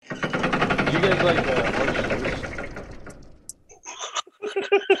you guys like horror shows?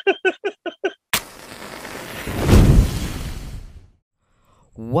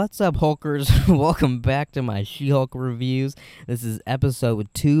 What's up, Hulkers? Welcome back to my She-Hulk reviews. This is episode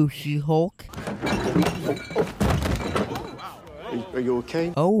 2, She-Hulk. Are you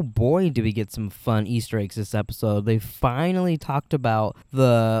okay? Oh boy, do we get some fun Easter eggs this episode. They finally talked about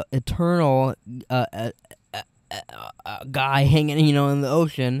the eternal guy hanging, in the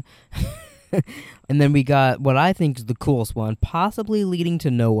ocean. And then we got what I think is the coolest one, possibly leading to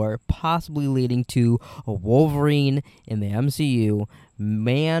nowhere, possibly leading to a Wolverine in the MCU,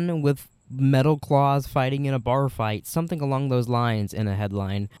 man with metal claws fighting in a bar fight, something along those lines in a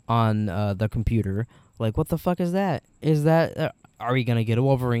headline on the computer. Like, what the fuck is that? Is that, are we gonna get a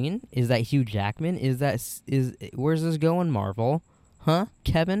Wolverine? Is that Hugh Jackman? Where's this going, Marvel? Huh?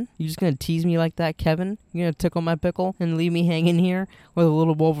 Kevin? You just gonna tease me like that, Kevin? You gonna tickle my pickle and leave me hanging here with a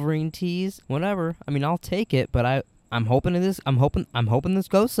little Wolverine tease? Whatever. I mean, I'll take it, but I'm hoping this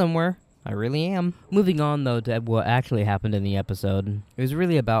goes somewhere. I really am. Moving on, though, to what actually happened in the episode. It was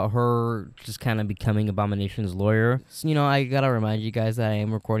really about her just kind of becoming Abomination's lawyer. So, I gotta remind you guys that I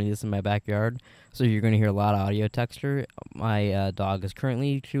am recording this in my backyard, so you're gonna hear a lot of audio texture. My dog is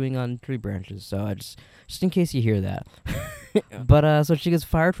currently chewing on tree branches, so just in case you hear that. But, so she gets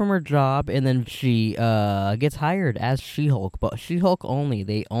fired from her job, and then she gets hired as She-Hulk, but She-Hulk only.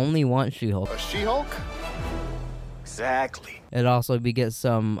 They only want She-Hulk. A She-Hulk? Exactly. And also, we get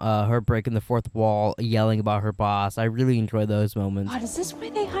some her breaking the fourth wall, yelling about her boss. I really enjoy those moments. God, is this why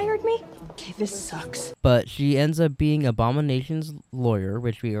they hired me? Okay, this sucks. But she ends up being Abomination's lawyer,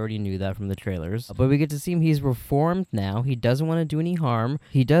 which we already knew that from the trailers. But we get to see him. He's reformed now. He doesn't want to do any harm.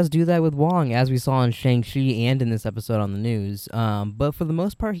 He does do that with Wong, as we saw in Shang-Chi and in this episode on the news. But for the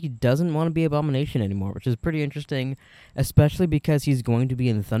most part, he doesn't want to be Abomination anymore, which is pretty interesting, especially because he's going to be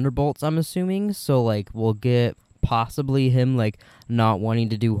in Thunderbolts, I'm assuming. So, we'll get possibly him not wanting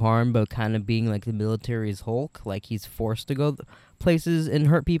to do harm, but kind of being like the military's Hulk, like he's forced to go places and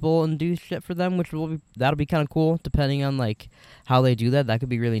hurt people and do shit for them, that'll be kind of cool depending on how they do that. That could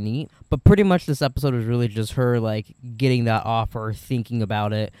be really neat. But pretty much this episode is really just her getting that offer, thinking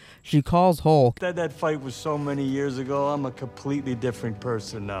about it. She calls Hulk. That fight was so many years ago. I'm a completely different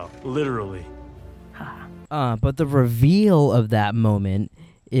person now, literally. But the reveal of that moment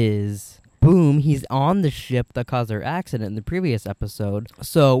is, boom, he's on the ship that caused their accident in the previous episode.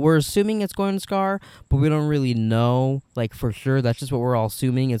 So we're assuming it's going to Scar, but we don't really know, for sure. That's just what we're all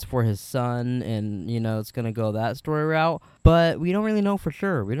assuming. It's for his son, and, it's going to go that story route. But we don't really know for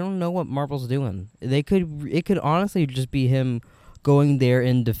sure. We don't know what Marvel's doing. It could honestly just be him going there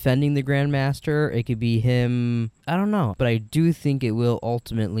and defending the Grandmaster. It could be him, I don't know. But I do think it will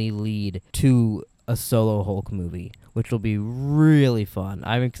ultimately lead to a solo Hulk movie, which will be really fun.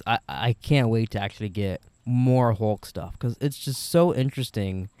 I can't wait to actually get more Hulk stuff, because it's just so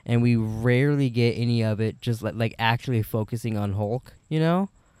interesting, and we rarely get any of it just actually focusing on Hulk,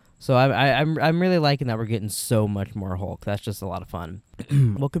 So I'm really liking that we're getting so much more Hulk. That's just a lot of fun.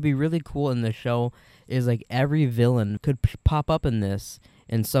 What could be really cool in this show is every villain could pop up in this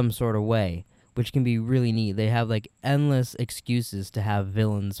in some sort of way, which can be really neat. They have endless excuses to have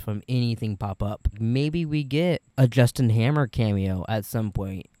villains from anything pop up. Maybe we get a Justin Hammer cameo at some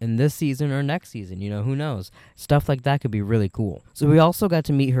point in this season or next season, who knows? Stuff like that could be really cool. So we also got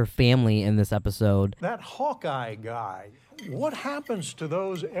to meet her family in this episode. That Hawkeye guy, what happens to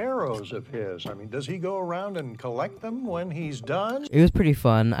those arrows of his? I mean, does he go around and collect them when he's done? It was pretty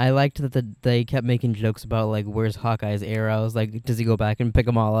fun. I liked that they kept making jokes about, where's Hawkeye's arrows? Does he go back and pick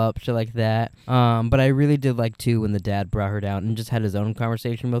them all up? Shit like that. But I really did too, when the dad brought her down and just had his own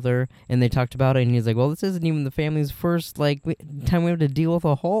conversation with her, and they talked about it, and he's like, well, this isn't even the family's first, time we have to deal with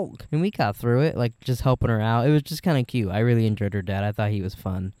a Hulk. And we got through it, just helping her out. It was just kind of cute. I really enjoyed her dad. I thought he was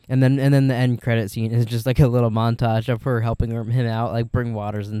fun. And then the end credit scene is just a little montage of her helping him out, bring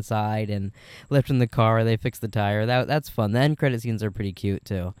waters inside and lifting the car. They fix the tire. That's fun. The end credit scenes are pretty cute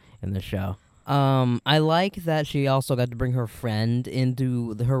too in the show. I like that she also got to bring her friend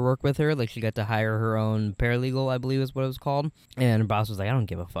into her work with her. She got to hire her own paralegal, I believe is what it was called. And her boss was like, I don't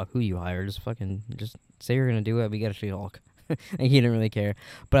give a fuck who you hire. Just say you're gonna do it. We got a She-Hulk. And he didn't really care.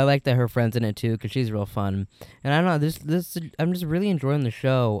 But I like that her friend's in it too, because she's real fun. And I don't know, I'm just really enjoying the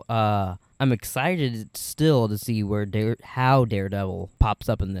show. I'm excited still to see how Daredevil pops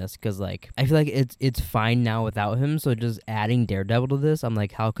up in this, because I feel like it's fine now without him. So just adding Daredevil to this, I'm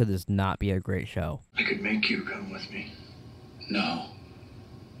like, how could this not be a great show? I could make you come with me. No,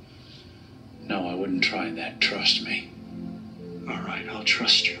 I wouldn't try that. Trust me. All right, I'll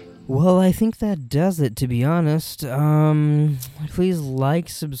trust you. Well, I think that does it, to be honest. Please like,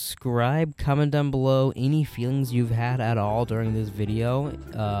 subscribe, comment down below any feelings you've had at all during this video.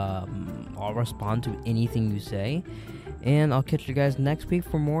 I'll respond to anything you say. And I'll catch you guys next week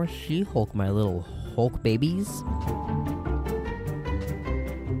for more She-Hulk, my little Hulk babies.